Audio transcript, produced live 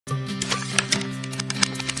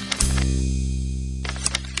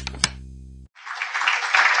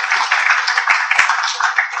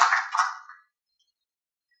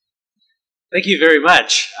Thank you very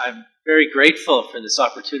much. I'm very grateful for this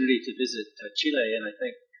opportunity to visit Chile, and I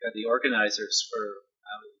thank the organizers for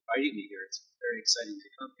inviting me here. It's very exciting to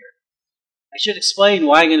come here. I should explain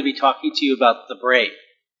why I'm going to be talking to you about the brain.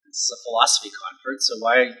 This is a philosophy conference, so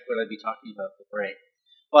why would I be talking about the brain?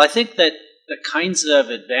 Well, I think that the kinds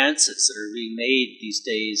of advances that are being made these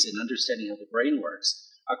days in understanding how the brain works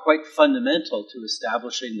are quite fundamental to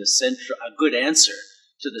establishing a good answer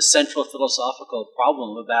to the central philosophical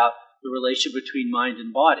problem about the relation between mind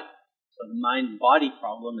and body. So the mind-body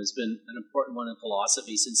problem has been an important one in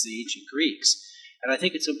philosophy since the ancient Greeks. And I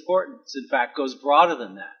think it's important, in fact, goes broader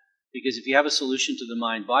than that. Because if you have a solution to the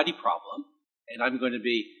mind-body problem, and I'm going to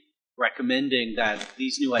be recommending that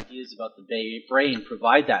these new ideas about the brain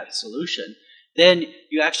provide that solution, then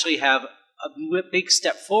you actually have a big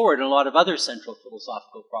step forward in a lot of other central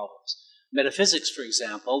philosophical problems. Metaphysics, for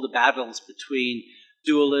example, the battles between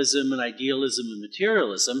dualism and idealism and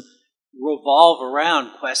materialism revolve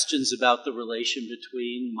around questions about the relation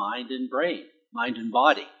between mind and brain, mind and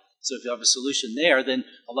body. So if you have a solution there, then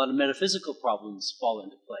a lot of metaphysical problems fall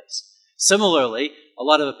into place. Similarly, a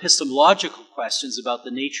lot of epistemological questions about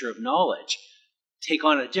the nature of knowledge take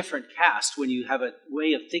on a different cast when you have a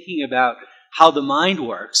way of thinking about how the mind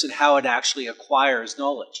works and how it actually acquires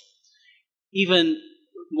knowledge. Even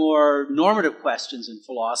more normative questions in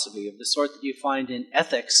philosophy of the sort that you find in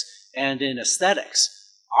ethics and in aesthetics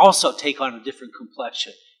also take on a different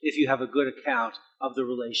complexion if you have a good account of the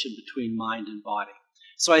relation between mind and body.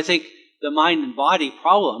 So I think the mind and body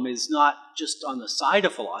problem is not just on the side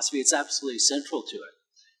of philosophy, it's absolutely central to it.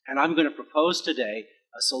 And I'm going to propose today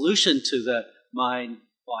a solution to the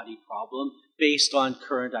mind-body problem based on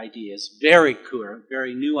current ideas, very current,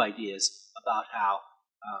 very new ideas about how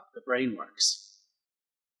the brain works.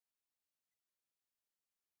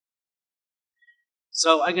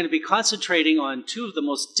 So I'm going to be concentrating on two of the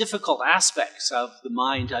most difficult aspects of the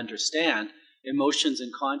mind to understand, emotions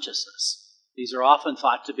and consciousness. These are often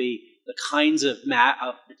thought to be the kinds of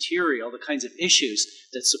material, the kinds of issues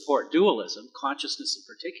that support dualism. Consciousness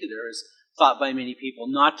in particular is thought by many people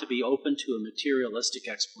not to be open to a materialistic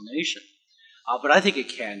explanation. But I think it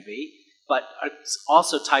can be. But it's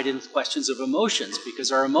also tied in with questions of emotions,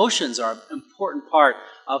 because our emotions are an important part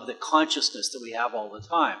of the consciousness that we have all the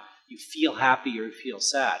time. You feel happy or you feel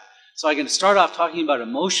sad. So I'm going to start off talking about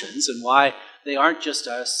emotions and why they aren't just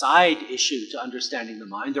a side issue to understanding the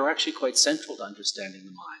mind. They're actually quite central to understanding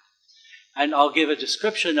the mind. And I'll give a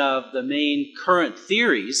description of the main current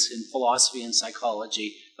theories in philosophy and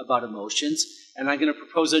psychology about emotions. And I'm going to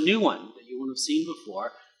propose a new one that you won't have seen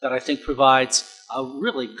before that I think provides a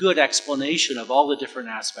really good explanation of all the different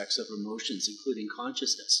aspects of emotions, including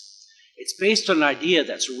consciousness. It's based on an idea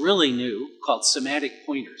that's really new called semantic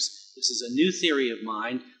pointers. This is a new theory of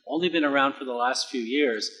mind, only been around for the last few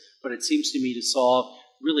years, but it seems to me to solve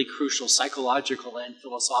really crucial psychological and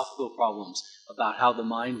philosophical problems about how the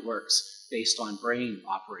mind works based on brain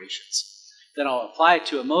operations. Then I'll apply it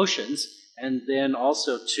to emotions and then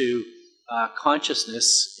also to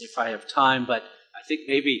consciousness if I have time, but I think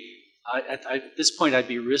maybe at this point I'd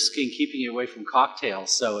be risking keeping you away from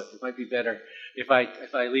cocktails, so it might be better if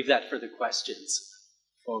I leave that for the questions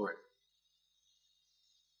forward.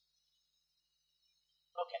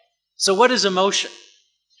 Okay, so what is emotion?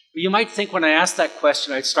 Well, you might think when I ask that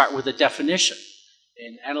question I'd start with a definition.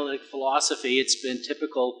 In analytic philosophy, it's been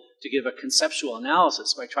typical to give a conceptual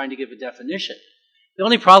analysis by trying to give a definition. The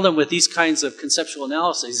only problem with these kinds of conceptual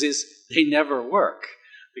analyses is they never work,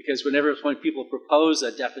 because when people propose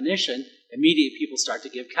a definition, immediately people start to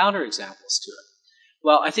give counterexamples to it.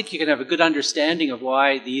 Well, I think you can have a good understanding of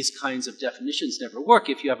why these kinds of definitions never work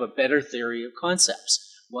if you have a better theory of concepts,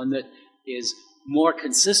 one that is more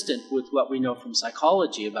consistent with what we know from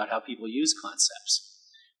psychology about how people use concepts.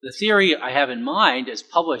 The theory I have in mind is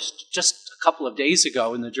published just a couple of days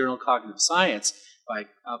ago in the journal Cognitive Science by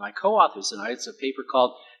my co-authors and I. It's a paper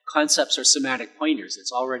called Concepts are Semantic Pointers.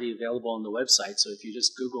 It's already available on the website, so if you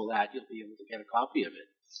just Google that, you'll be able to get a copy of it.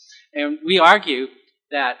 And we argue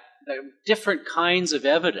that the different kinds of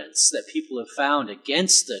evidence that people have found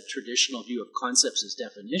against the traditional view of concepts as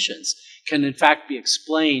definitions can in fact be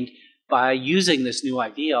explained by using this new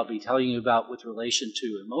idea I'll be telling you about with relation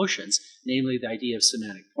to emotions, namely the idea of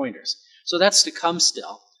semantic pointers. So that's to come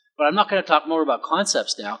still, but I'm not going to talk more about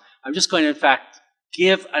concepts now. I'm just going to in fact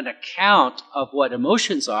give an account of what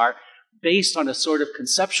emotions are based on a sort of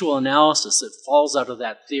conceptual analysis that falls out of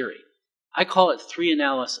that theory. I call it three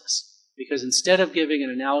analysis. Because instead of giving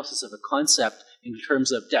an analysis of a concept in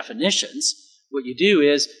terms of definitions, what you do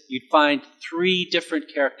is you find three different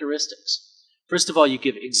characteristics. First of all, you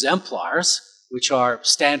give exemplars, which are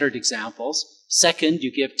standard examples. Second,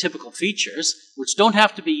 you give typical features, which don't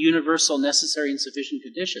have to be universal, necessary, and sufficient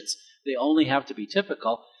conditions. They only have to be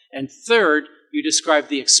typical. And third, you describe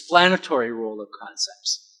the explanatory role of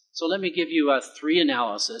concepts. So let me give you a 3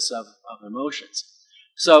 analysis of emotions.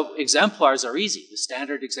 So exemplars are easy, the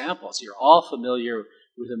standard examples. You're all familiar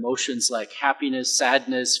with emotions like happiness,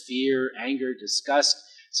 sadness, fear, anger, disgust,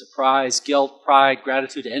 surprise, guilt, pride,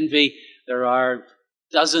 gratitude, envy. There are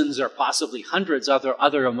dozens or possibly hundreds of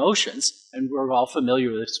other emotions, and we're all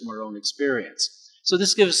familiar with this from our own experience. So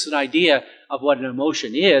this gives us an idea of what an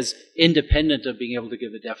emotion is, independent of being able to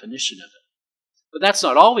give a definition of it. But that's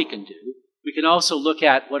not all we can do. We can also look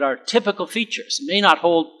at what are typical features. It may not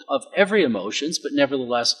hold of every emotions, but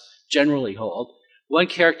nevertheless generally hold. One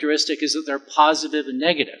characteristic is that they're positive and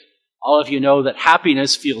negative. All of you know that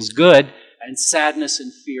happiness feels good, and sadness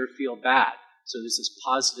and fear feel bad. So there's this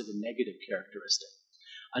positive and negative characteristic.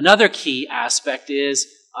 Another key aspect is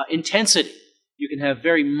intensity. You can have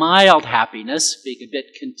very mild happiness, being a bit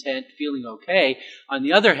content, feeling okay. On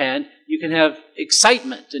the other hand, you can have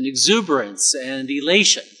excitement and exuberance and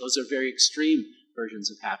elation. Those are very extreme versions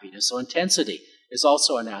of happiness. So intensity is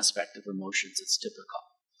also an aspect of emotions that's typical.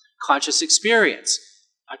 Conscious experience.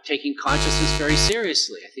 I'm taking consciousness very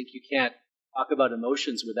seriously. I think you can't talk about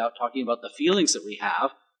emotions without talking about the feelings that we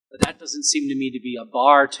have. But that doesn't seem to me to be a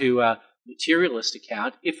bar to a materialist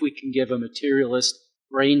account, if we can give a materialist,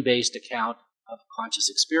 brain-based account of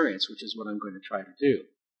conscious experience, which is what I'm going to try to do.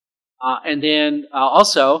 And then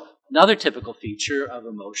also, another typical feature of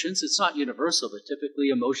emotions, it's not universal, but typically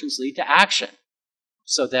emotions lead to action.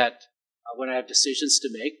 So that when I have decisions to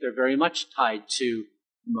make, they're very much tied to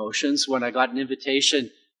emotions. When I got an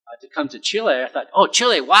invitation to come to Chile, I thought, oh,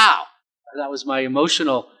 Chile, wow! That was my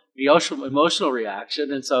emotional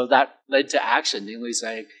reaction, and so that led to action, namely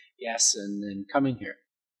saying yes and then coming here.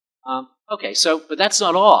 Okay, but that's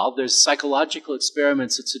not all. There's psychological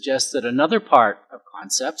experiments that suggest that another part of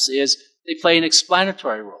concepts is they play an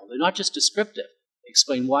explanatory role. They're not just descriptive. They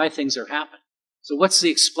explain why things are happening. So what's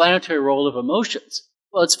the explanatory role of emotions?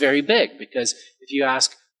 Well, it's very big, because if you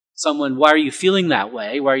ask someone, why are you feeling that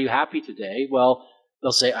way? Why are you happy today? Well,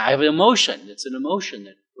 they'll say, I have an emotion. It's an emotion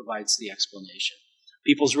that provides the explanation.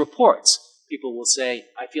 People's reports. People will say,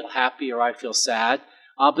 I feel happy or I feel sad.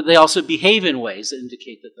 But they also behave in ways that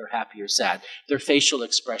indicate that they're happy or sad. Their facial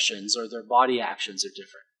expressions or their body actions are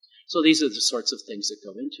different. So these are the sorts of things that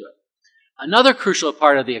go into it. Another crucial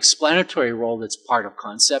part of the explanatory role that's part of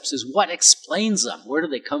concepts is what explains them. Where do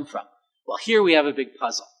they come from? Well, here we have a big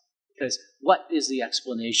puzzle. Because what is the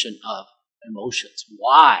explanation of emotions?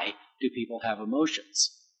 Why do people have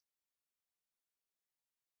emotions?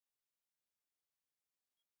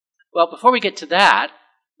 Well, before we get to that,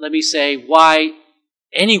 let me say why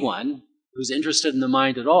anyone who's interested in the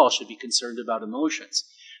mind at all should be concerned about emotions.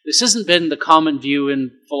 This hasn't been the common view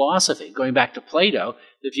in philosophy. Going back to Plato,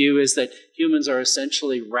 the view is that humans are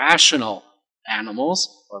essentially rational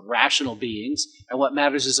animals or rational beings, and what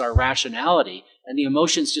matters is our rationality, and the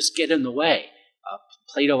emotions just get in the way.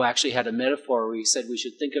 Plato actually had a metaphor where he said we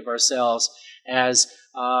should think of ourselves as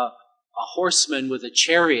a horseman with a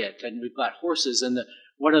chariot, and we've got horses, and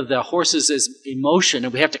one of the horses is emotion,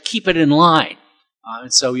 and we have to keep it in line.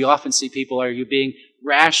 And so you often see people, are you being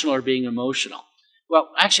rational or being emotional?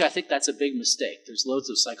 Well, actually, I think that's a big mistake. There's loads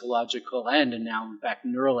of psychological and now, in fact,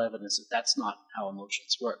 neural evidence that that's not how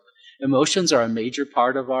emotions work. Emotions are a major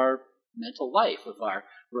part of our mental life, of our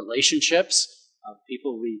relationships, of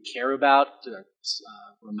people we care about,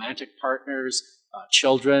 romantic partners,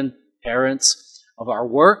 children, parents, of our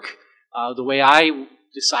work. The way I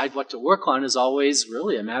decide what to work on is always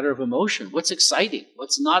really a matter of emotion. What's exciting?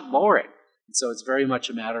 What's not boring? And so it's very much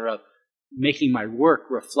a matter of making my work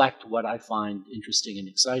reflect what I find interesting and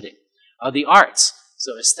exciting. The arts,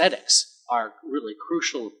 so aesthetics, are really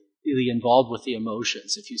crucially involved with the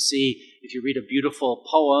emotions. If you read a beautiful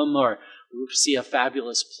poem or see a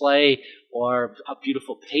fabulous play or a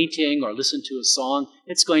beautiful painting or listen to a song,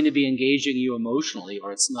 it's going to be engaging you emotionally,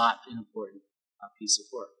 or it's not an important piece of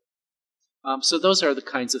work. So those are the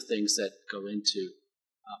kinds of things that go into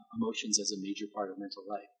emotions as a major part of mental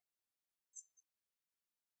life.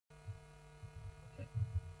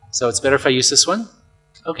 So it's better if I use this one?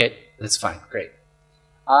 Okay, that's fine, great.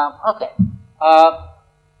 Okay.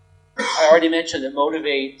 I already mentioned that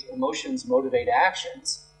emotions motivate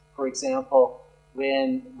actions. For example,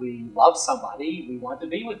 when we love somebody, we want to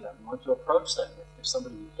be with them. We want to approach them. If there's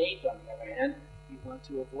somebody we hate, on the other hand, we want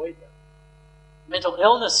to avoid them. Mental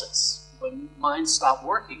illnesses, when minds stop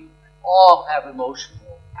working, all have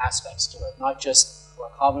emotional aspects to it, not just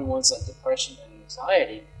more common ones like depression and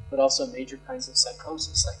anxiety, but also major kinds of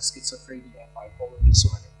psychosis like schizophrenia, bipolar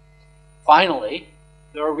disorder. finally,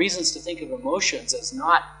 there are reasons to think of emotions as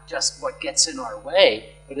not just what gets in our way,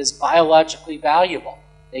 but as biologically valuable.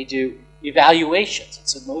 They do evaluations.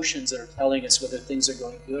 It's emotions that are telling us whether things are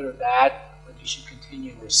going good or bad, whether you should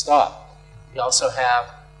continue or stop. We also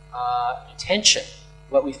have attention,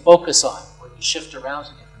 what we focus on, where we shift around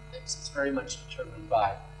to different things. It's very much determined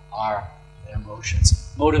by our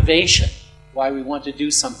emotions. Motivation, why we want to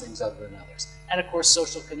do some things other than others. And of course,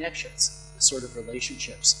 social connections, the sort of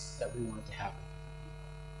relationships that we want to have with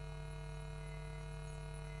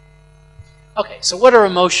people. Okay, so what are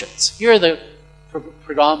emotions? Here are the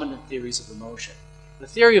predominant theories of emotion. The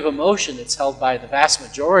theory of emotion that's held by the vast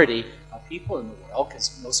majority of people in the world,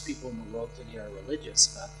 because most people in the world today are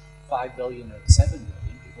religious, about 5 billion or 7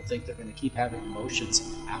 billion, people think they're going to keep having emotions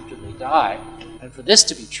after they die. And for this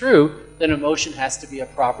to be true, then emotion has to be a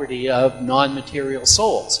property of non-material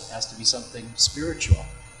souls. It has to be something spiritual.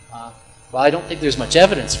 Well, I don't think there's much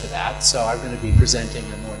evidence for that, so I'm going to be presenting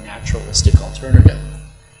a more naturalistic alternative.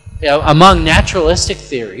 You know, among naturalistic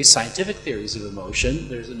theories, scientific theories of emotion,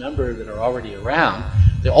 there's a number that are already around.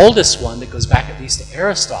 The oldest one that goes back at least to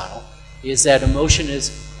Aristotle is that emotion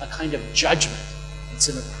is a kind of judgment. It's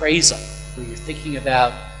an appraisal where you're thinking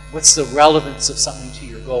about what's the relevance of something to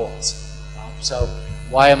your goals. So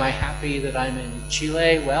why am I happy that I'm in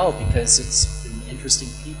Chile? Well, because it's interesting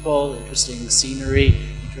people, interesting scenery,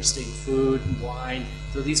 interesting food, wine.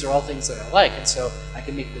 So these are all things that I like. And so I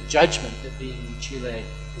can make the judgment that being in Chile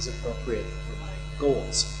is appropriate for my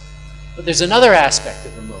goals. But there's another aspect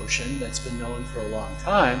of emotion that's been known for a long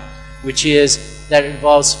time, which is that it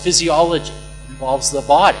involves physiology, it involves the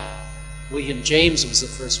body. William James was the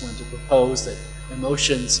first one to propose that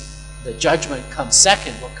emotions, the judgment comes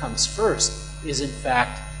second. What comes first is in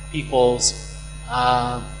fact people's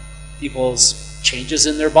changes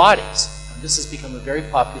in their bodies. And this has become a very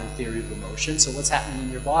popular theory of emotion. So what's happening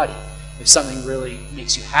in your body? If something really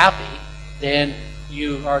makes you happy, then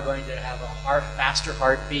you are going to have a faster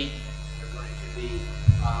heartbeat. You're going to be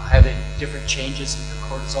having different changes in your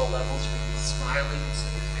cortisol levels. You're going to be smiling, so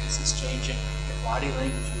your face is changing. Your body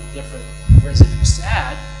language will be different. Whereas if you're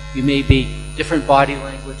sad, you may be different body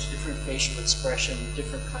language, different facial expression,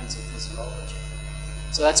 different kinds of physiology.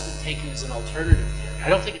 So that's been taken as an alternative theory. I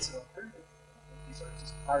don't think it's an alternative theory. These are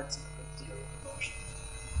just parts of the theory of emotion.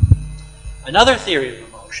 Another theory of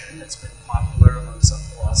emotion that's been popular among some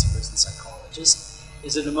philosophers and psychologists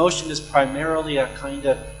is that emotion is primarily a kind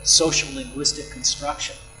of social linguistic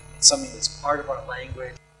construction. It's something that's part of our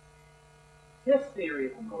language. The fifth theory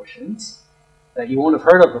of emotions that you won't have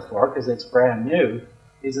heard of before because it's brand new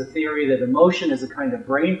is a theory that emotion is a kind of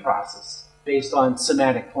brain process based on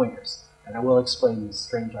semantic pointers. And I will explain this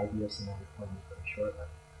strange idea of semantic pointers very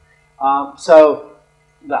shortly. So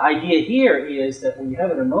the idea here is that when you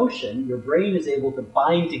have an emotion, your brain is able to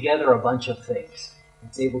bind together a bunch of things.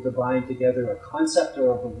 It's able to bind together a concept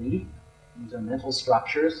or a belief, these are mental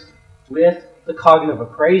structures, with the cognitive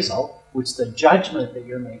appraisal, which is the judgment that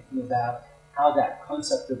you're making about how that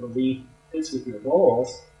concept or belief fits with your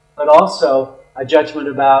goals, but also a judgment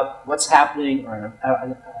about what's happening, or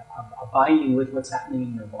a binding with what's happening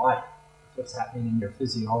in your body, what's happening in your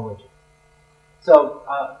physiology. So,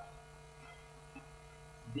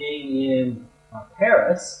 being in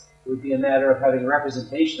Paris would be a matter of having a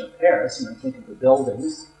representation of Paris, think of the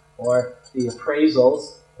buildings, or the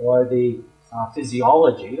appraisals, or the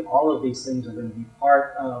physiology. All of these things are going to be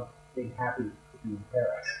part of being happy to be in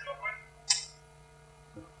Paris.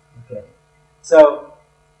 Okay. So,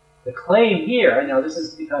 the claim here, now this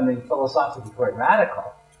is becoming philosophically quite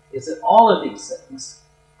radical, is that all of these things,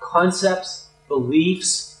 concepts,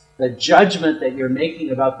 beliefs, the judgment that you're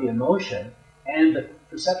making about the emotion, and the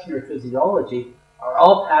perception or physiology are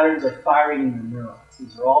all patterns of firing in the neurons.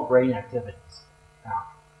 These are all brain activities. Now,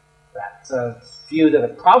 that's a view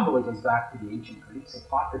that probably goes back to the ancient Greeks.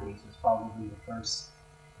 Hippocrates was probably the first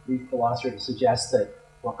Greek philosopher to suggest that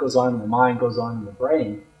what goes on in the mind goes on in the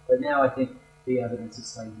brain. But now I think the evidence is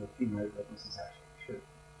starting to accumulate that this is actually true.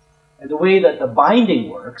 And the way that the binding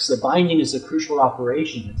works, the binding is a crucial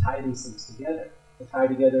operation to tie these things together, to tie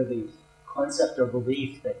together the concept or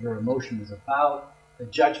belief that your emotion is about, the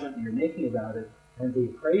judgment that you're making about it, and the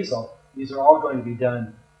appraisal. These are all going to be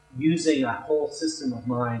done using a whole system of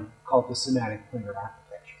mind called the semantic pointer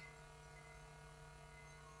architecture.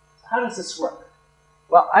 So how does this work?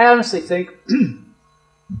 Well, I honestly think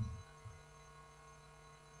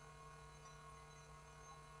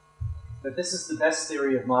that this is the best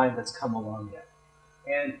theory of mind that's come along yet.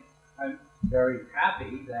 And I'm very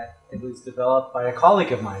happy that it was developed by a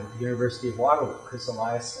colleague of mine at the University of Waterloo, Chris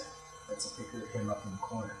Eliasson. That's a picture that came up in the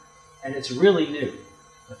corner. And it's really new.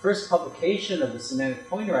 The first publication of the semantic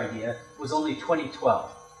pointer idea was only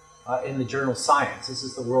 2012 in the journal Science. This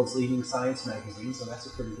is the world's leading science magazine, so that's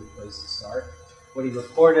a pretty good place to start. What he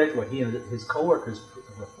reported, what he and his co-workers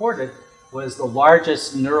reported, was the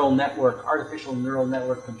largest neural network, artificial neural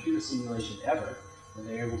network computer simulation ever, where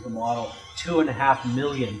they were able to model 2.5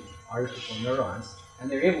 million artificial neurons. And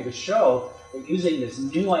they're able to show that using this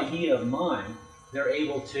new idea of mind, they're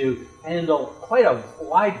able to handle quite a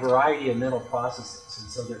wide variety of mental processes. And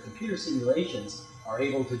so their computer simulations are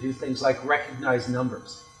able to do things like recognize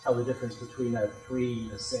numbers, tell the difference between a 3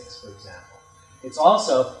 and a 6, for example. It's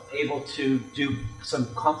also able to do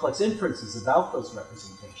some complex inferences about those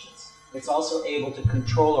representations. It's also able to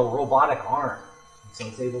control a robotic arm. So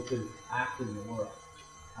it's able to act in the world.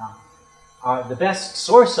 The best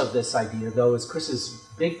source of this idea, though, is Chris's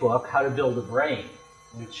big book, How to Build a Brain,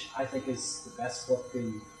 which I think is the best book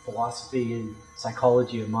in philosophy and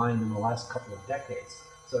psychology of mind in the last couple of decades.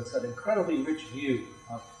 So it's got an incredibly rich view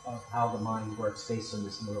of how the mind works based on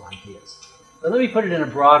these neural ideas. But let me put it in a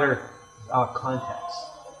broader context.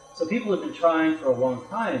 So people have been trying for a long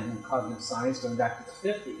time in cognitive science, going back to the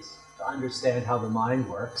 50s, to understand how the mind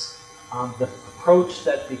works. The approach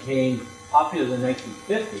that became popular in the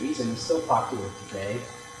 1950s, and is still popular today,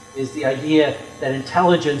 is the idea that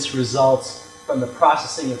intelligence results from the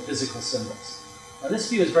processing of physical symbols. Now, this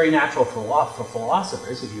view is very natural for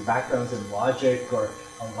philosophers. If your background's in logic or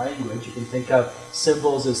a language, you can think of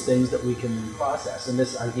symbols as things that we can process. And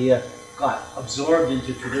this idea got absorbed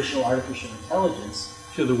into traditional artificial intelligence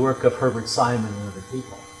through the work of Herbert Simon and other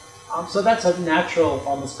people. So that's a natural,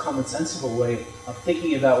 almost commonsensical way of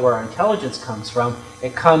thinking about where our intelligence comes from.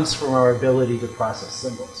 It comes from our ability to process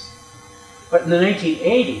symbols. But in the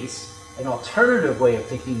 1980s, an alternative way of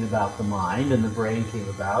thinking about the mind and the brain came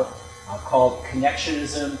about, called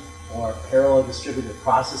connectionism or parallel distributed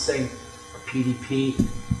processing, or PDP,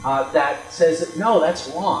 that says that no, that's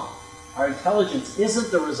wrong. Our intelligence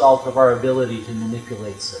isn't the result of our ability to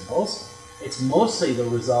manipulate symbols. It's mostly the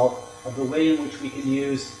result of the way in which we can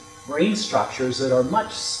use brain structures that are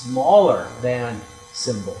much smaller than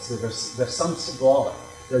symbols. They're some symbolic.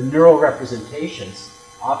 They're neural representations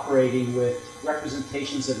operating with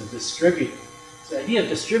representations that are distributed. So the idea of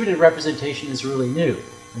distributed representation is really new.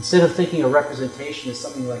 Instead of thinking of representation as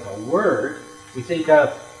something like a word, we think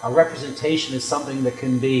of a representation as something that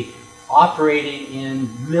can be operating in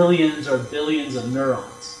millions or billions of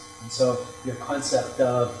neurons. And so your concept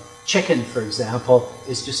of chicken, for example,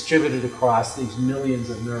 is distributed across these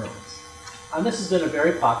millions of neurons. And this has been a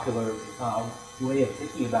very popular way of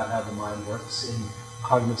thinking about how the mind works in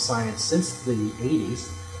cognitive science since the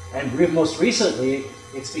 80s. And most recently,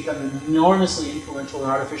 it's become enormously influential in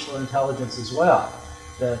artificial intelligence as well.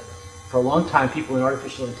 For a long time, people in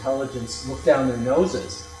artificial intelligence looked down their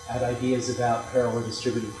noses at ideas about parallel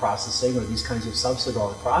distributed processing or these kinds of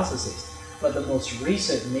subsymbolic processes. But the most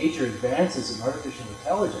recent major advances in artificial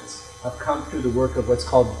intelligence have come through the work of what's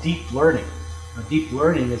called deep learning. Now, deep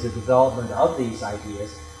learning is a development of these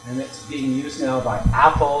ideas, and it's being used now by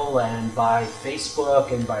Apple and by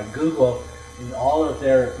Facebook and by Google in all of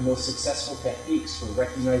their most successful techniques for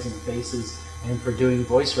recognizing faces and for doing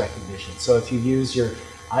voice recognition. So if you use your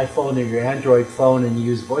iPhone or your Android phone and you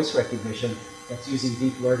use voice recognition, that's using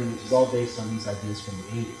deep learning, which is all based on these ideas from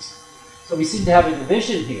the 80s. So we seem to have a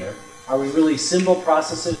division here. Are we really symbol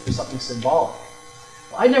processors or something symbolic?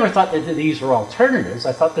 Well, I never thought that these were alternatives.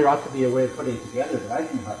 I thought there ought to be a way of putting it together that I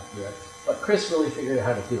didn't know how to do it. But Chris really figured out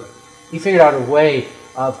how to do it. He figured out a way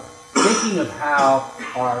of thinking of how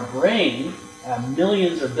our brain,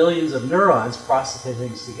 millions or billions of neurons processing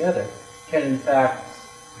things together, can in fact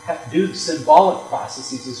do symbolic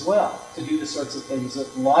processes as well, to do the sorts of things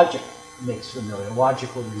that logic makes familiar,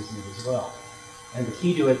 logical reasoning as well. And the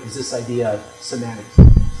key to it is this idea of semantics.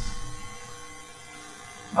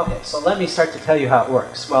 Okay, so let me start to tell you how it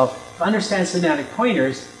works. Well, to understand semantic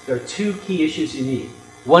pointers, there are two key issues you need.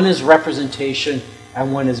 One is representation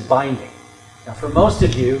and one is binding. Now, for most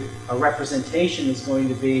of you, a representation is going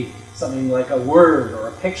to be something like a word or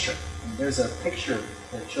a picture. And there's a picture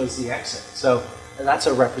that shows the exit. So that's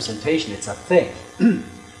a representation, it's a thing.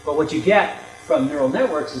 But what you get from neural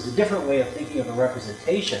networks is a different way of thinking of a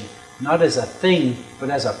representation, not as a thing, but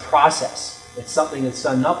as a process. It's something that's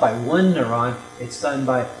done not by one neuron, it's done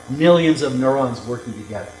by millions of neurons working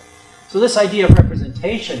together. So this idea of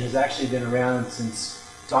representation has actually been around since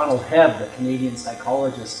Donald Hebb, the Canadian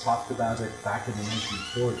psychologist, talked about it back in the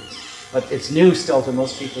 1940s. But it's new still to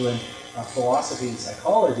most people in philosophy and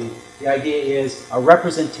psychology. The idea is a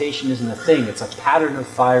representation isn't a thing, it's a pattern of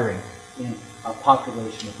firing in a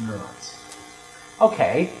population of neurons.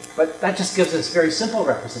 Okay, but that just gives us very simple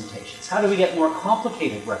representations. How do we get more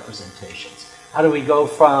complicated representations? How do we go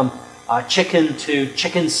from chicken to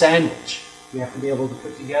chicken sandwich? We have to be able to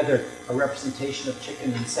put together a representation of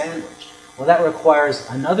chicken and sandwich. Well, that requires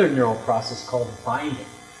another neural process called binding.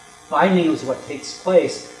 Binding is what takes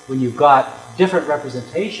place when you've got different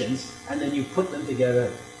representations and then you put them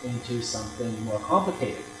together into something more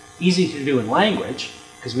complicated. Easy to do in language,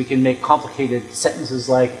 because we can make complicated sentences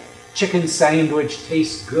like, chicken sandwich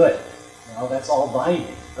tastes good. Well, that's all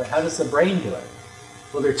binding. But how does the brain do it?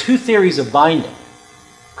 Well, there are two theories of binding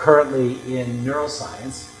currently in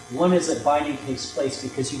neuroscience. One is that binding takes place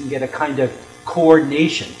because you can get a kind of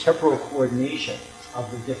coordination, temporal coordination of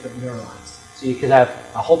the different neurons. So you could have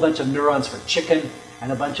a whole bunch of neurons for chicken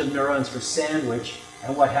and a bunch of neurons for sandwich,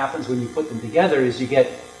 and what happens when you put them together is you get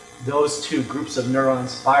those two groups of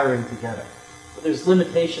neurons firing together. But there's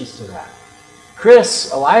limitations to that.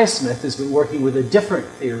 Chris Elias-Smith has been working with a different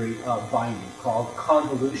theory of binding called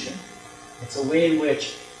convolution. It's a way in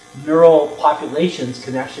which neural populations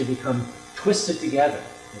can actually become twisted together.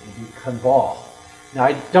 They can be convolved. Now,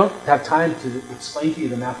 I don't have time to explain to you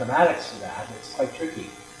the mathematics for that. It's quite tricky.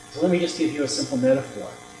 So let me just give you a simple metaphor.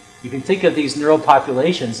 You can think of these neural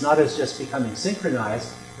populations not as just becoming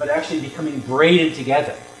synchronized, but actually becoming braided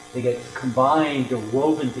together. They get combined or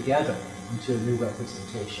woven together into a new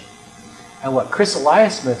representation. And what Chris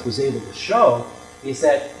Elias-Smith was able to show is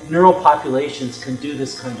that neural populations can do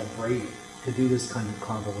this kind of braiding, can do this kind of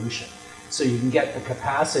convolution. So you can get the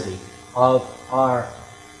capacity of our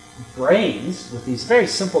brains with these very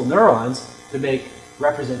simple neurons to make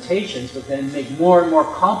representations, but then make more and more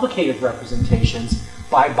complicated representations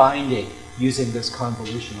by binding using this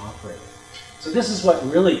convolution operator. So this is what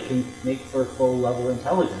really can make for full level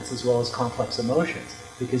intelligence as well as complex emotions,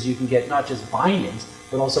 because you can get not just bindings,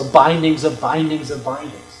 but also bindings of bindings of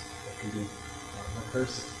bindings that can be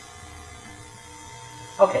recursive.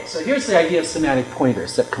 Okay, so here's the idea of semantic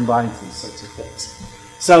pointers that combines these sorts of things.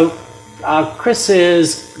 So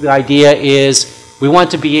Chris's idea is we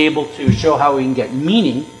want to be able to show how we can get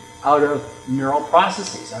meaning out of neural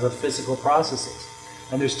processes, out of physical processes.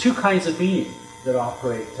 And there's two kinds of meaning that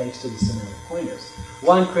operate thanks to the semantic pointers.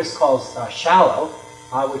 One Chris calls shallow,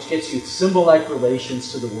 which gets you symbol-like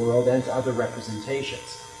relations to the world and to other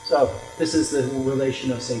representations. So this is the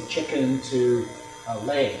relation of, say, chicken to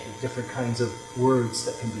leg, with different kinds of words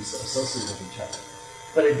that can be associated with each other.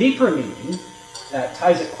 But a deeper meaning that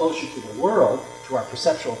ties it closer to the world, to our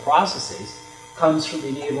perceptual processes, comes from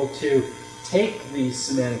being able to take these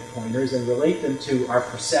semantic pointers and relate them to our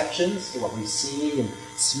perceptions, to what we see and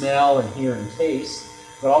smell and hear and taste,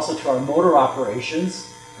 but also to our motor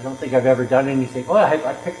operations. I don't think I've ever done anything. Oh,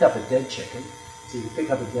 I picked up a dead chicken. So you pick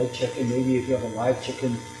up a dead chicken. Maybe if you have a live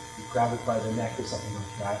chicken, you grab it by the neck or something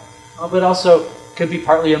like that. But also could be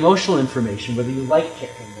partly emotional information, whether you like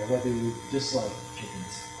chicken or whether you dislike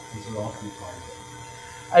chickens. These are all can be part of it.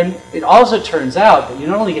 And it also turns out that you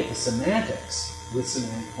not only get the semantics with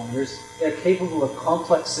semantic pointers, they're capable of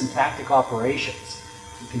complex syntactic operations.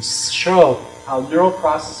 You can show how neural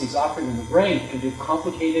processes operating in the brain can do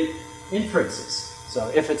complicated inferences. So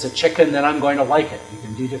if it's a chicken, then I'm going to like it. You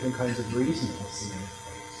can do different kinds of reasoning with semantic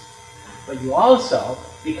pointers. But you also,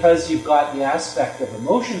 because you've got the aspect of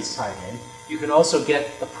emotions tied in, you can also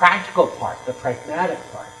get the practical part, the pragmatic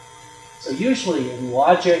part. So usually in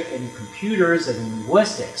logic and in computers and in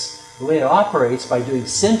linguistics, the way it operates by doing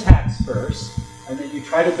syntax first, and then you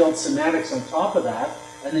try to build semantics on top of that,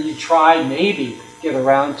 and then you try maybe get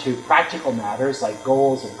around to practical matters like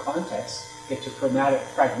goals and context, get to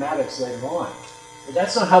pragmatics later on. But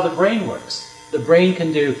that's not how the brain works. The brain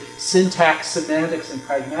can do syntax, semantics, and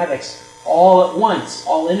pragmatics all at once,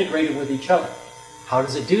 all integrated with each other. How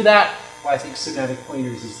does it do that? Well, I think semantic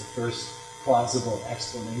pointers is the first plausible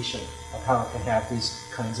explanation of how it can have these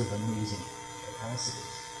kinds of amazing capacities.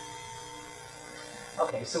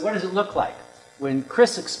 Okay, so what does it look like? When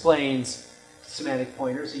Chris explains semantic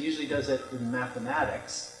pointers, he usually does it in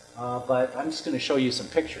mathematics, but I'm just going to show you some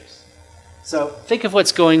pictures. So think of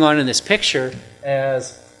what's going on in this picture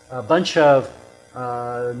as a bunch of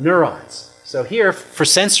neurons. So here, for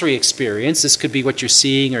sensory experience, this could be what you're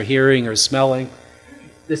seeing or hearing or smelling.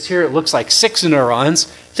 This here, it looks like 6 neurons.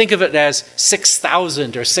 Think of it as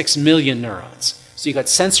 6,000 or 6 million neurons. So you've got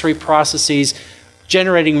sensory processes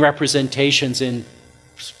generating representations in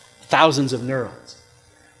thousands of neurons.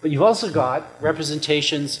 But you've also got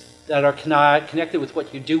representations that are connected with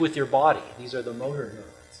what you do with your body. These are the motor neurons.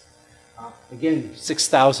 Again,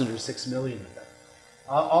 6,000 or 6 million of them.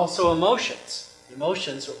 Also emotions.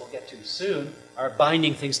 Emotions, what we'll get to soon, are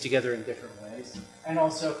binding things together in different ways. And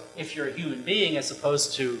also, if you're a human being, as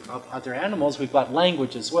opposed to other animals, we've got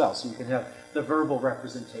language as well. So you can have the verbal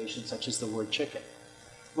representation, such as the word chicken.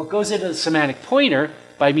 What goes into the semantic pointer,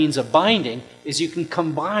 by means of binding, is you can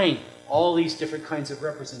combine all these different kinds of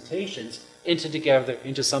representations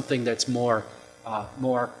into something that's more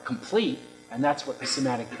complete, and that's what the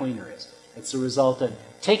semantic pointer is. It's the result of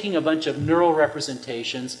taking a bunch of neural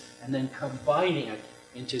representations and then combining it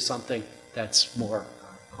into something that's more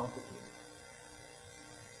complicated.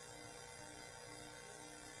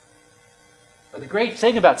 But the great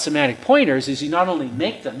thing about semantic pointers is you not only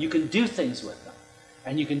make them, you can do things with them.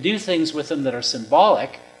 And you can do things with them that are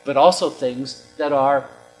symbolic, but also things that are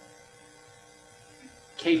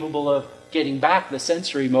capable of getting back the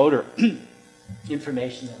sensory motor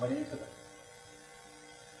information that went into them.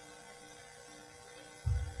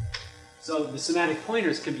 So the semantic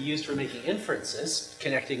pointers can be used for making inferences,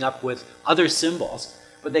 connecting up with other symbols,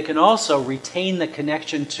 but they can also retain the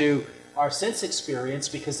connection to our sense experience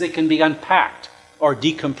because they can be unpacked or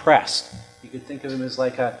decompressed. You could think of them as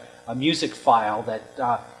like a music file that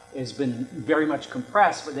has been very much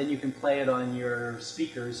compressed, but then you can play it on your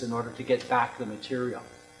speakers in order to get back the material.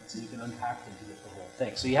 And so you can unpack them to get the whole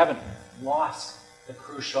thing. So you haven't lost the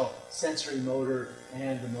crucial sensory motor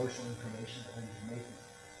and emotional information that you're making.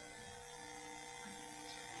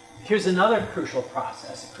 Here's another crucial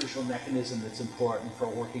process, a crucial mechanism that's important for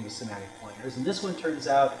working with semantic pointers. And this one turns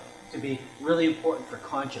out to be really important for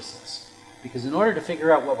consciousness. Because in order to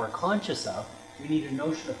figure out what we're conscious of, we need a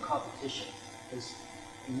notion of competition. There's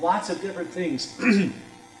lots of different things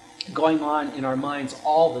going on in our minds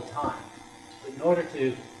all the time. But in order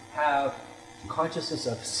to have consciousness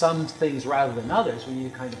of some things rather than others, we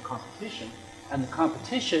need a kind of competition. And the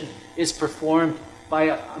competition is performed by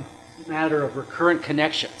a matter of recurrent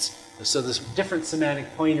connections. So the different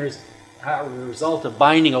semantic pointers are the result of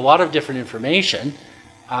binding a lot of different information.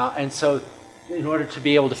 And so in order to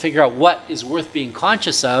be able to figure out what is worth being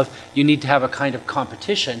conscious of, you need to have a kind of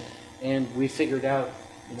competition. And we figured out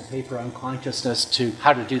in a paper on consciousness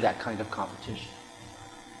how to do that kind of competition.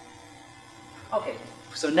 Okay,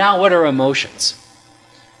 so now what are emotions?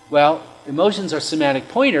 Well, emotions are semantic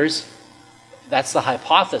pointers. That's the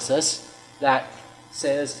hypothesis that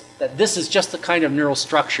says that this is just the kind of neural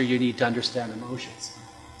structure you need to understand emotions.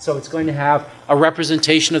 So it's going to have a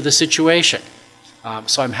representation of the situation.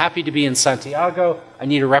 So I'm happy to be in Santiago. I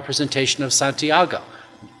need a representation of Santiago.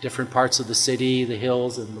 Different parts of the city, the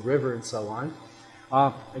hills, and the river, and so on.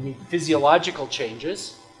 I need physiological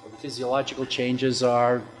changes. The physiological changes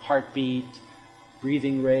are heartbeat,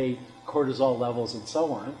 breathing rate, cortisol levels, and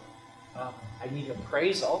so on. I need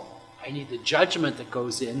appraisal. I need the judgment that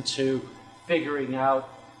goes into figuring out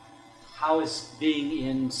how is being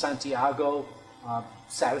in Santiago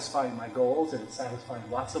satisfying my goals, and it's satisfying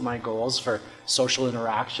lots of my goals for social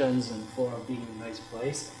interactions and for being in a nice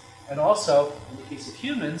place. And also, in the case of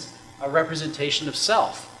humans, a representation of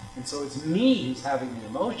self. And so it's me who's having the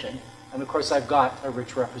emotion, and of course I've got a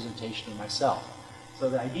rich representation of myself. So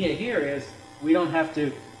the idea here is we don't have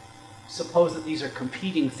to suppose that these are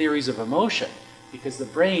competing theories of emotion, because the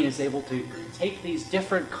brain is able to take these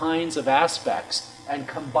different kinds of aspects and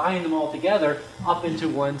combine them all together up into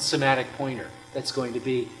one semantic pointer that's going to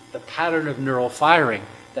be the pattern of neural firing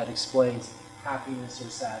that explains happiness or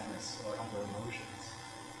sadness or other emotions.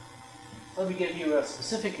 Let me give you a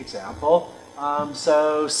specific example.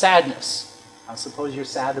 So sadness. Suppose you're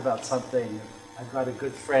sad about something. I've got a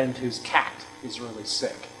good friend whose cat is really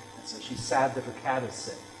sick. And so she's sad that her cat is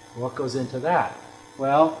sick. What goes into that?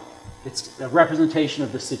 Well, it's a representation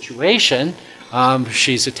of the situation.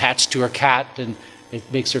 She's attached to her cat, and it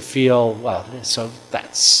makes her feel, well, so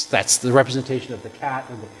that's the representation of the cat,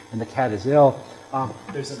 and the cat is ill.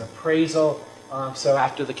 There's an appraisal. So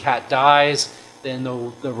after the cat dies, then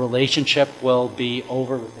the relationship will be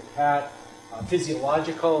over with the cat.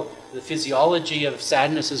 The physiology of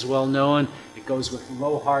sadness is well known. It goes with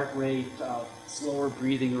low heart rate, slower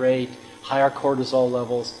breathing rate, higher cortisol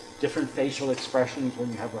levels, different facial expressions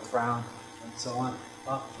when you have a frown, and so on.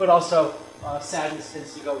 But also, sadness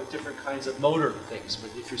tends to go with different kinds of motor things.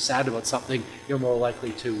 But if you're sad about something, you're more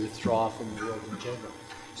likely to withdraw from the world in general.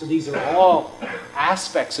 So these are all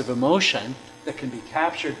aspects of emotion that can be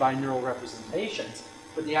captured by neural representations,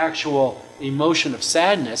 but the actual emotion of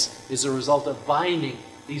sadness is a result of binding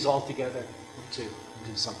these all together into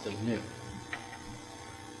something new.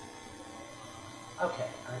 Okay,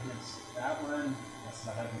 I missed that one. That's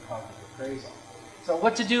not having cognitive appraisal. So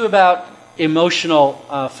what to do about emotional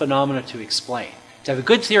phenomena to explain? To have a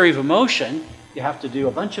good theory of emotion, you have to do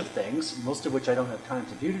a bunch of things, most of which I don't have time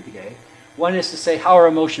to do today. One is to say, how are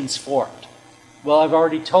emotions formed? Well, I've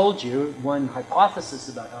already told you one hypothesis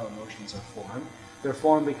about how emotions are formed. They're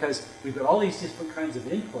formed because we've got all these different kinds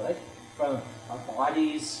of input from our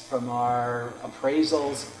bodies, from our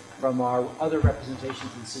appraisals, from our other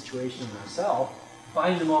representations and situations in ourselves,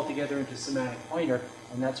 bind them all together into a semantic pointer,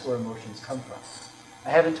 and that's where emotions come from. I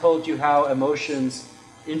haven't told you how emotions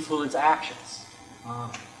influence actions,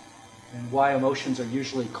 and why emotions are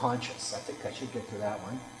usually conscious. I think I should get to that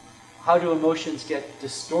one. How do emotions get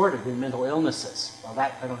distorted in mental illnesses? Well,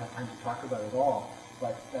 that I don't have time to talk about at all,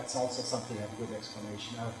 but that's also something I have a good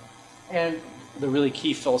explanation of. And the really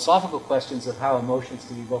key philosophical questions of how emotions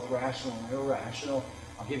can be both rational and irrational.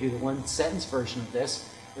 I'll give you the one-sentence version of this.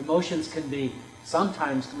 Emotions can be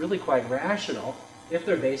sometimes really quite rational if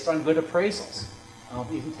they're based on good appraisals.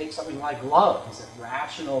 Even take something like love. Is it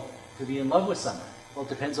rational to be in love with someone? Well, it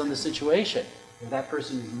depends on the situation. If that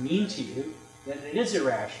person is mean to you, then it is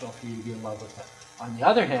irrational for you to be in love with them. On the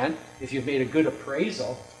other hand, if you've made a good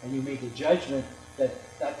appraisal and you make a judgment that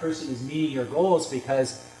that person is meeting your goals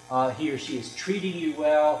because he or she is treating you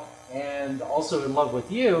well and also in love with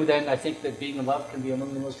you, then I think that being in love can be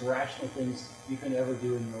among the most rational things you can ever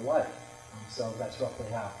do in your life. So that's roughly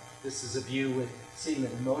how. This is a view with seeing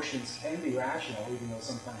that emotions can be rational, even though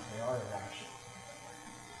sometimes they are irrational.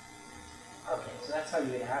 Okay, so that's how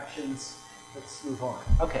you get actions. Let's move on.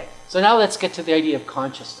 Okay, so now let's get to the idea of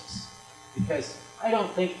consciousness. Because I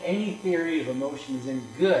don't think any theory of emotion is any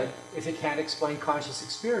good if it can't explain conscious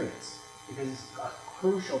experience. Because it's a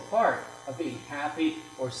crucial part of being happy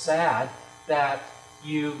or sad that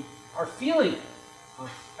you are feeling it.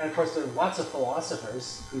 And of course, there are lots of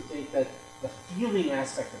philosophers who think that the feeling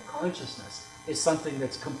aspect of consciousness is something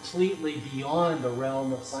that's completely beyond the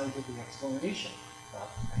realm of scientific explanation. Well,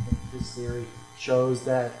 I think this theory shows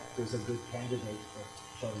that there's a good candidate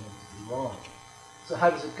for showing it to be wrong. So how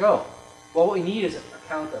does it go? Well, what we need is an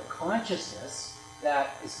account of consciousness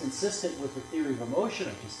that is consistent with the theory of emotion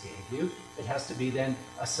I just gave you. It has to be then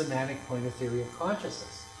a semantic point of theory of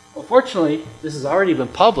consciousness. Well, fortunately, this has already been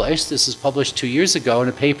published. This was published 2 years ago in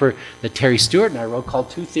a paper that Terry Stewart and I wrote called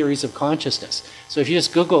Two Theories of Consciousness. So if you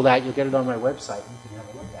just Google that, you'll get it on my website and you can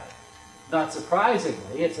have a look at it. Not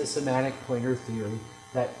surprisingly, it's a semantic pointer theory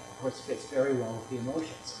that, of course, fits very well with the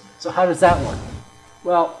emotions. So how does that work?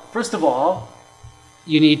 Well, first of all,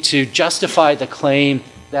 you need to justify the claim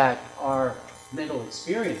that our mental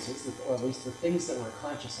experiences, or at least the things that we're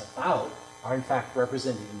conscious about, are in fact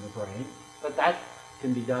represented in the brain. But that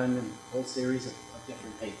can be done in a whole series of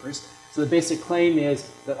different papers. So the basic claim is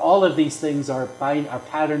that all of these things are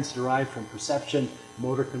patterns derived from perception,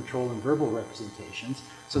 motor control, and verbal representations.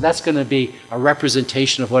 So that's going to be a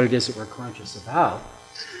representation of what it is that we're conscious about.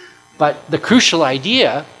 But the crucial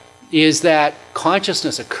idea is that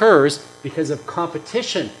consciousness occurs because of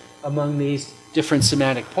competition among these different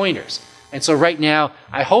semantic pointers. And so right now,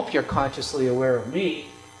 I hope you're consciously aware of me,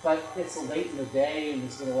 but it's late in the day and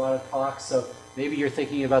there's been a lot of talk, so maybe you're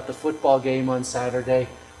thinking about the football game on Saturday,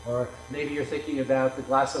 or maybe you're thinking about the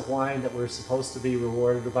glass of wine that we're supposed to be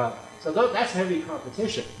rewarded about. So that's heavy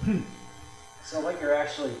competition. So what you're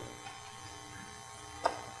actually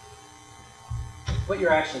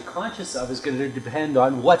conscious of is going to depend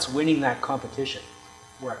on what's winning that competition.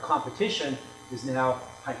 Where a competition is now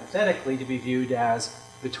hypothetically to be viewed as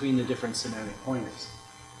between the different semantic pointers.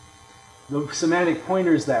 The semantic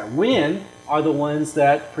pointers that win are the ones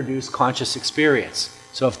that produce conscious experience.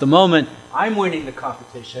 So if the moment I'm winning the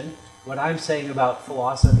competition, what I'm saying about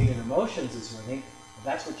philosophy and emotions is winning,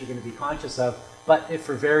 that's what you're going to be conscious of. But if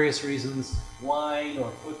for various reasons, wine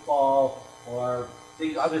or football or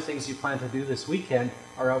other things you plan to do this weekend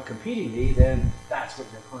are out competing me, then that's what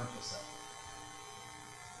you're conscious of.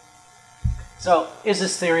 So is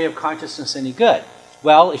this theory of consciousness any good?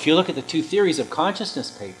 Well, if you look at the Two Theories of Consciousness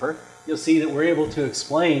paper, you'll see that we're able to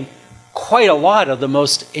explain quite a lot of the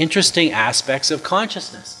most interesting aspects of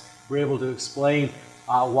consciousness. We're able to explain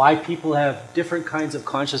why people have different kinds of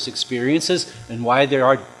conscious experiences and why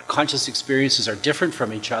conscious experiences are different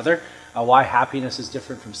from each other. Why happiness is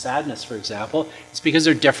different from sadness, for example. It's because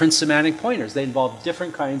they're different semantic pointers. They involve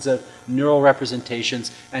different kinds of neural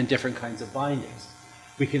representations and different kinds of bindings.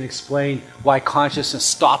 We can explain why consciousness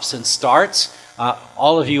stops and starts.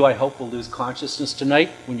 All of you, I hope, will lose consciousness tonight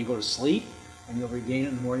when you go to sleep, and you'll regain it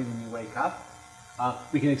in the morning when you wake up.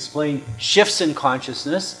 We can explain shifts in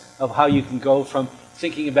consciousness of how you can go from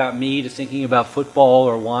thinking about me to thinking about football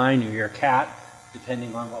or wine or your cat,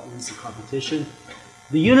 depending on what wins the competition.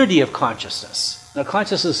 The unity of consciousness. Now,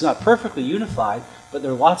 consciousness is not perfectly unified, but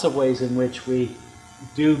there are lots of ways in which we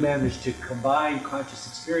do manage to combine conscious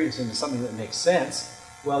experience into something that makes sense.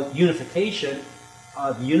 Well, unification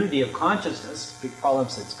the unity of consciousness, big problem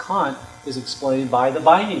since Kant, is explained by the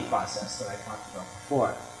binding process that I talked about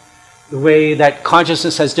before. The way that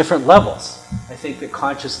consciousness has different levels. I think that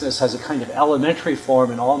consciousness has a kind of elementary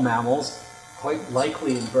form in all mammals, quite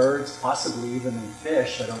likely in birds, possibly even in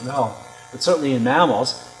fish, I don't know, but certainly in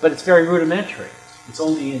mammals, but it's very rudimentary. It's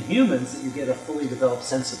only in humans that you get a fully developed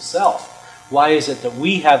sense of self. Why is it that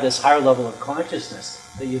we have this higher level of consciousness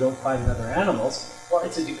that you don't find in other animals? Well,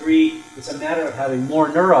 it's a matter of having more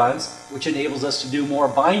neurons, which enables us to do more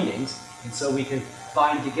bindings, and so we can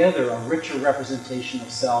bind together a richer representation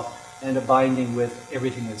of self and a binding with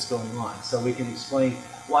everything that's going on. So we can explain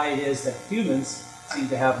why it is that humans seem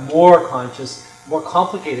to have more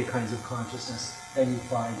complicated kinds of consciousness than you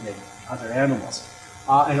find in other animals.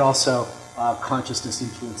 And also, consciousness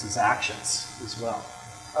influences actions as well.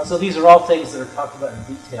 So these are all things that are talked about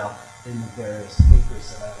in detail in the various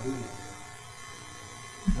papers that I alluded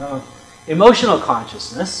to. Emotional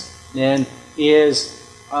consciousness then is,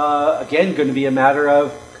 again, going to be a matter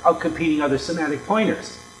of outcompeting other semantic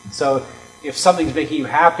pointers. So if something's making you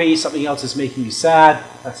happy, something else is making you sad,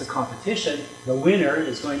 that's a competition. The winner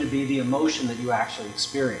is going to be the emotion that you actually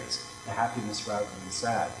experience, the happiness rather than the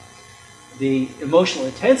sad. The emotional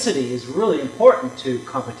intensity is really important to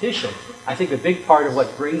competition. I think a big part of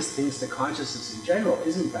what brings things to consciousness in general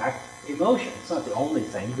is, in fact, emotion. It's not the only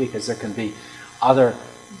thing, because there can be other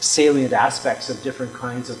salient aspects of different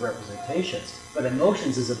kinds of representations. But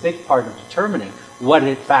emotions is a big part of determining what,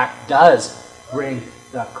 in fact, does bring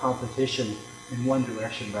the competition in one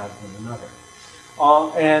direction rather than another.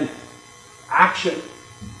 And action.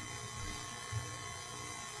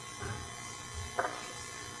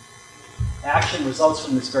 Action results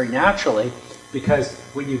from this very naturally, because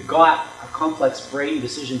when you've got a complex brain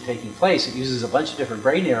decision taking place, it uses a bunch of different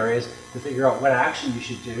brain areas to figure out what action you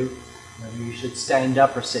should do, whether you should stand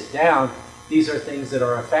up or sit down. These are things that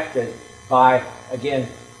are affected by, again,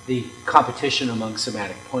 the competition among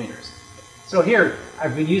semantic pointers. So here,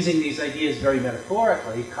 I've been using these ideas very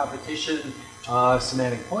metaphorically, competition,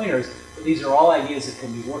 semantic pointers, but these are all ideas that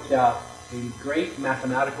can be worked out in great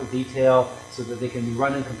mathematical detail so that they can be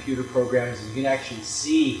run in computer programs, and you can actually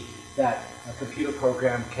see that a computer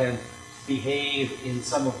program can behave in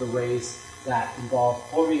some of the ways that involve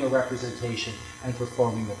forming a representation and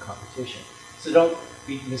performing the competition. So don't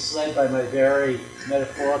be misled by my very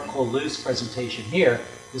metaphorical, loose presentation here.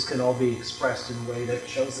 This can all be expressed in a way that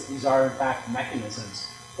shows that these are, in fact, mechanisms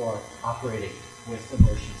for operating with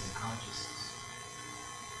emotions and consciousness.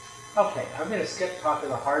 Okay, I'm going to skip talking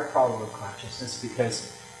the hard problem of consciousness,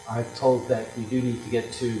 because I've told that we do need to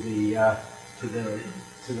get to the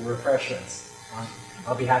refreshments.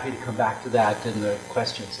 I'll be happy to come back to that in the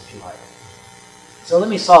questions if you like. So let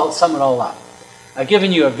me sum it all up. I've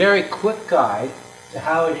given you a very quick guide to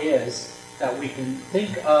how it is that we can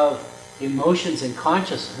think of emotions and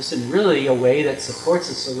consciousness in really a way that supports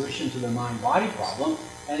a solution to the mind-body problem,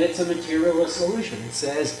 and it's a materialist solution. It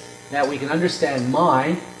says that we can understand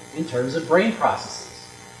mind in terms of brain processes.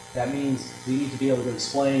 That means we need to be able to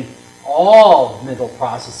explain all mental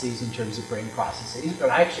processes in terms of brain processes, but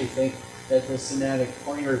I actually think that the semantic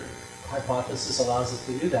pointer hypothesis allows us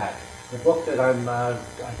to do that. The book that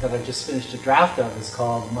I just finished a draft of is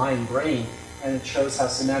called Mind Brain, and it shows how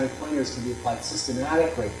semantic pointers can be applied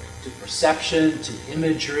systematically to perception, to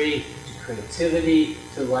imagery, to creativity,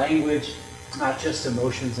 to language, not just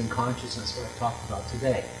emotions and consciousness, what I've talked about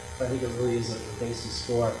today. But I think it really is a basis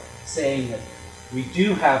for saying that we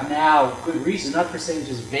do have now good reason, not for saying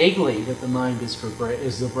just vaguely that the mind is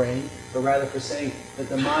the brain, but rather for saying that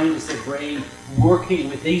the mind is the brain working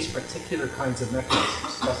with these particular kinds of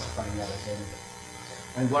mechanisms, justifying that identity.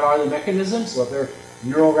 And what are the mechanisms? Well, they're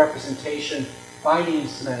neural representation, finding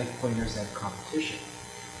semantic pointers, and competition.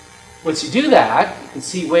 Once you do that, you can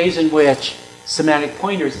see ways in which semantic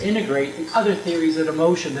pointers integrate in other theories of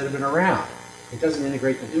emotion that have been around. It doesn't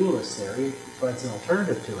integrate the dualist theory, it provides an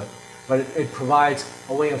alternative to it, but it provides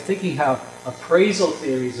a way of thinking how appraisal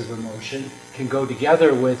theories of emotion can go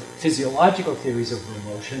together with physiological theories of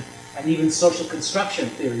emotion, and even social construction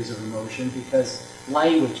theories of emotion, because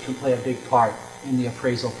language can play a big part in the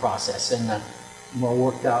appraisal process and the more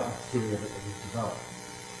worked out theory that we've developed.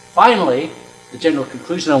 Finally, the general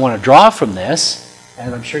conclusion I want to draw from this,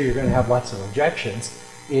 and I'm sure you're going to have lots of objections,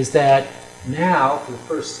 is that now, for the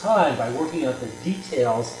first time, by working out the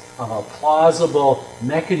details of a plausible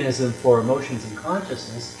mechanism for emotions and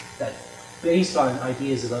consciousness, that based on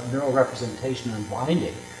ideas about neural representation and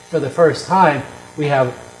binding, for the first time, we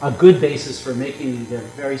have a good basis for making the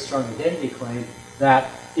very strong identity claim that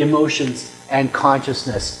emotions and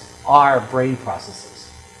consciousness are brain processes.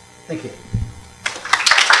 Thank you.